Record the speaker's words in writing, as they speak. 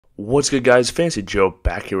What's good, guys? Fancy Joe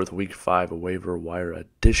back here with Week 5 Waiver Wire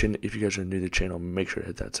Edition. If you guys are new to the channel, make sure to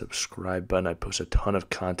hit that subscribe button. I post a ton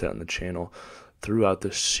of content on the channel throughout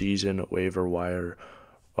the season. Waiver Wire,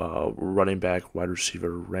 running back, wide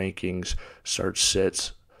receiver rankings, start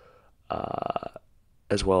sits,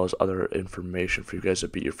 as well as other information for you guys to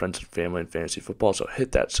beat your friends and family in fantasy football. So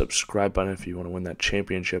hit that subscribe button if you want to win that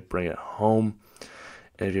championship, bring it home.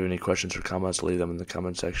 And if you have any questions or comments, leave them in the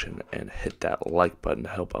comment section and hit that like button to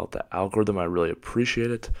help out the algorithm. I really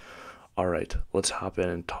appreciate it. All right, let's hop in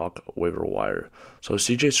and talk waiver wire. So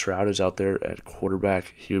Stroud is out there at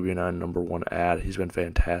quarterback. He would be our number one ad. He's been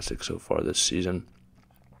fantastic so far this season.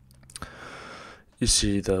 You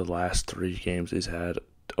see the last 3 games he's had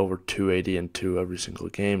over 280 and 2 every single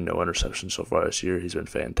game. No interceptions so far this year. He's been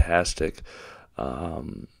fantastic.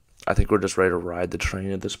 I think we're just ready to ride the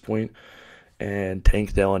train at this point. And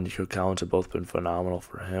Tank Dell and Nico Collins have both been phenomenal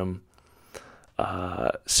for him.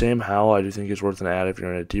 Sam Howell, I do think is worth an ad if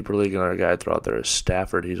you're in a deeper league. Another guy I throw out there is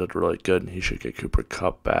Stafford. He's looked really good, and he should get Cooper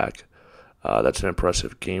Kupp back. That's an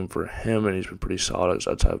impressive game for him, and he's been pretty solid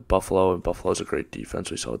outside of Buffalo, and Buffalo's a great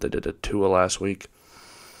defense. We saw what they did at Tua last week.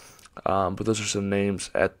 But those are some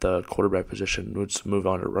names at the quarterback position. Let's move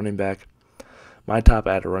on to running back. My top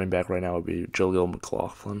ad at running back right now would be Jaleel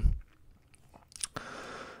McLaughlin.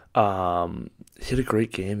 He had a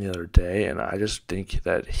great game the other day, and I just think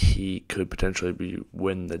that he could potentially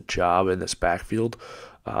win the job in this backfield.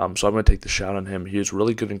 So I'm going to take the shot on him. He was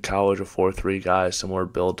really good in college, a 4.3 guy, similar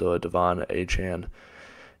build to a Devon Achane.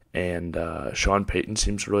 And Sean Payton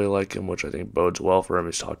seems to really like him, which I think bodes well for him.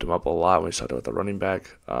 He's talked him up a lot when he's talked about the running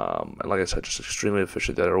back. And like I said, just extremely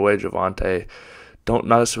efficient the other way. Javonte,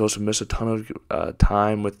 not supposed to miss a ton of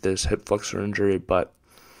time with this hip flexor injury, but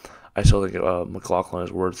I still think McLaughlin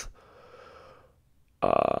is worth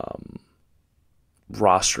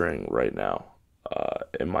rostering right now,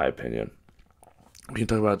 in my opinion. We can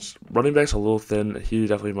talk about running backs a little thin. He's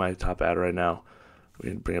definitely my top ad right now. We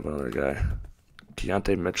can bring up another guy,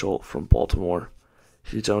 Keontae Mitchell from Baltimore.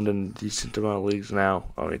 He's owned in a decent amount of leagues now.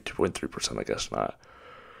 I mean, 2.3%, I guess not.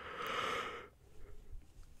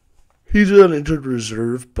 He's an injured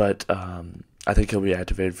reserve, but I think he'll be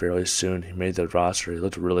activated fairly soon. He made the roster. He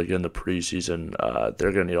looked really good in the preseason.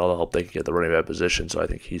 They're going to need all the help they can get at the running back position, so I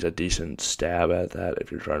think he's a decent stab at that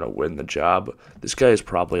if you're trying to win the job. This guy is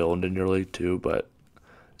probably owned in your league too, but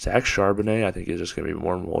Zach Charbonnet, I think, is just going to be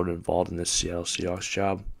more and more involved in this Seattle Seahawks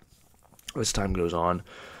job as time goes on.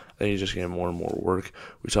 I think he's just getting more and more work.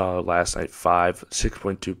 We saw last night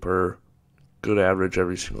 6.2 per. Good average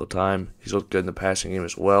every single time. He's looked good in the passing game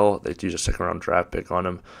as well. They use a second-round draft pick on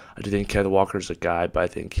him. I do think Kenneth Walker's the guy, but I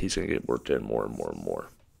think he's going to get worked in more and more and more.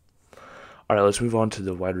 All right, let's move on to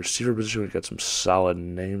the wide receiver position. We've got some solid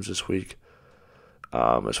names this week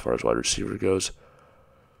as far as wide receiver goes.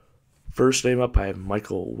 First name up, I have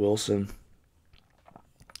Michael Wilson.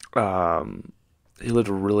 He looked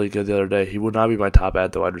really good the other day. He would not be my top ad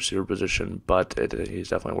at the wide receiver position, but he's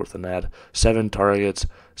definitely worth an ad. 7 targets,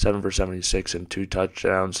 7 for 76, and 2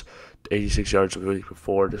 touchdowns, 86 yards the week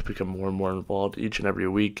before. Just become more and more involved each and every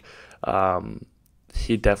week.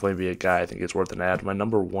 He'd definitely be a guy I think is worth an ad. My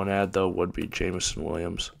number one ad, though, would be Jameson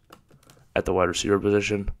Williams at the wide receiver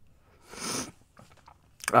position.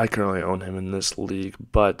 I currently own him in this league,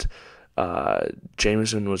 but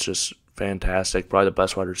Jameson was just fantastic, probably the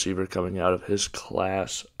best wide receiver coming out of his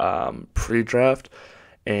class pre-draft,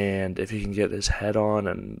 and if he can get his head on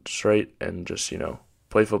and straight and just,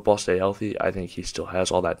 play football, stay healthy, I think he still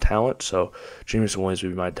has all that talent. So Jameson Williams would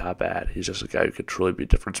be my top ad. He's just a guy who could truly be a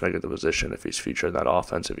difference maker at the position if he's featured in that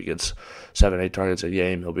offense. If he gets 7-8 targets a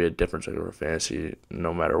game, he'll be a difference maker for fantasy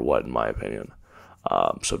no matter what, in my opinion.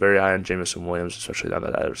 So very high on Jameson Williams, especially now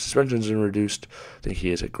that suspension's been reduced. I think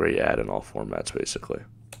he is a great ad in all formats, basically.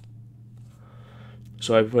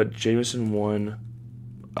 So I put Jameson 1,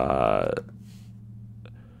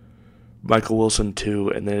 Michael Wilson 2,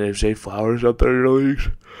 and then if Zay Flowers up there in your leagues,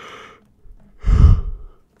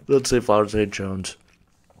 let's say Flowers, Zay Jones.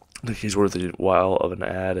 I think he's worth a while of an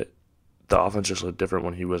ad. The offense just looked different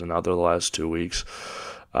when he wasn't out there the last 2 weeks.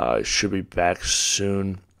 Should be back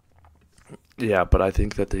soon. Yeah, but I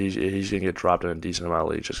think that he's going to get dropped in a decent amount of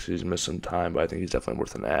leagues just because he's missed some time, but I think he's definitely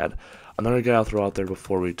worth an ad. Another guy I'll throw out there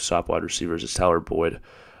before we stop wide receivers is Tyler Boyd.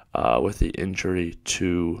 With the injury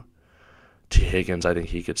to T. Higgins, I think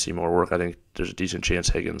he could see more work. I think there's a decent chance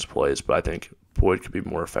Higgins plays, but I think Boyd could be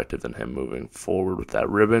more effective than him moving forward with that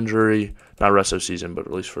rib injury. Not rest of the season, but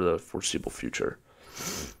at least for the foreseeable future.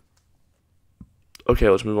 Okay,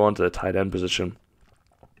 let's move on to the tight end position.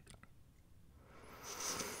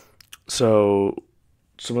 So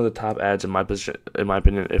some of the top ads in my position, in my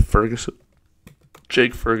opinion, if Ferguson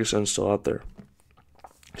Jake Ferguson's still out there.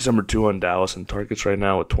 He's number 2 on Dallas in targets right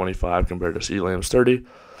now with 25 compared to CeeDee Lamb's 30.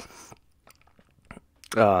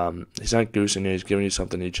 He's not goosing you. He's giving you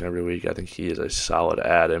something each and every week. I think he is a solid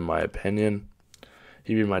ad in my opinion.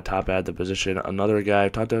 He'd be my top ad at the position. Another guy,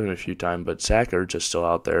 I've talked about him a few times, but Zach Ertz is still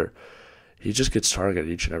out there. He just gets targeted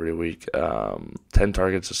each and every week. 10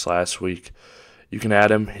 targets this last week. You can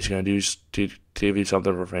add him. He's going to give you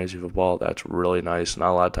something for fantasy football. That's really nice. Not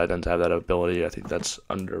a lot of tight ends have that ability. I think that's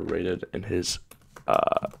underrated in his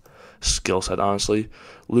skill set, honestly.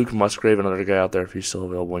 Luke Musgrave, another guy out there, if he's still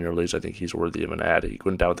available in your leagues, I think he's worthy of an ad. He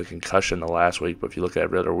went down with a concussion the last week, but if you look at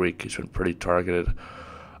every other week, he's been pretty targeted.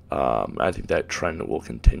 I think that trend will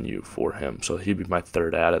continue for him. So he'd be my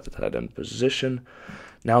third ad at the tight end position.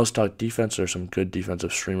 Now let's talk defense. There's some good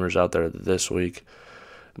defensive streamers out there this week.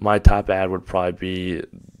 My top ad would probably be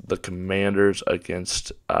the Commanders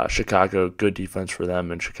against Chicago. Good defense for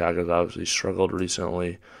them, and Chicago's obviously struggled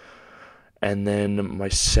recently. And then my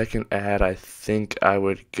second ad, I think I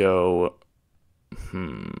would go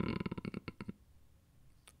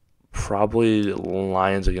probably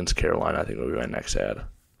Lions against Carolina. I think would be my next ad.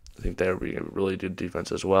 I think that would be a really good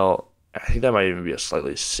defense as well. I think that might even be a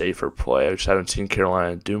slightly safer play. I just haven't seen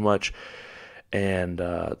Carolina do much, and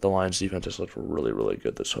the Lions defense has looked really, really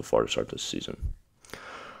good so far to start this season.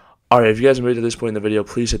 All right, if you guys have made it to this point in the video,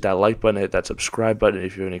 please hit that like button, hit that subscribe button.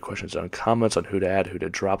 If you have any questions or comments on who to add, who to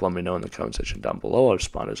drop, let me know in the comment section down below. I'll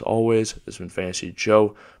respond as always. This has been Fantasy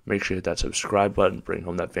Joe. Make sure you hit that subscribe button, bring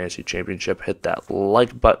home that fantasy championship. Hit that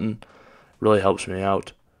like button. Really helps me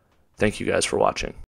out. Thank you guys for watching.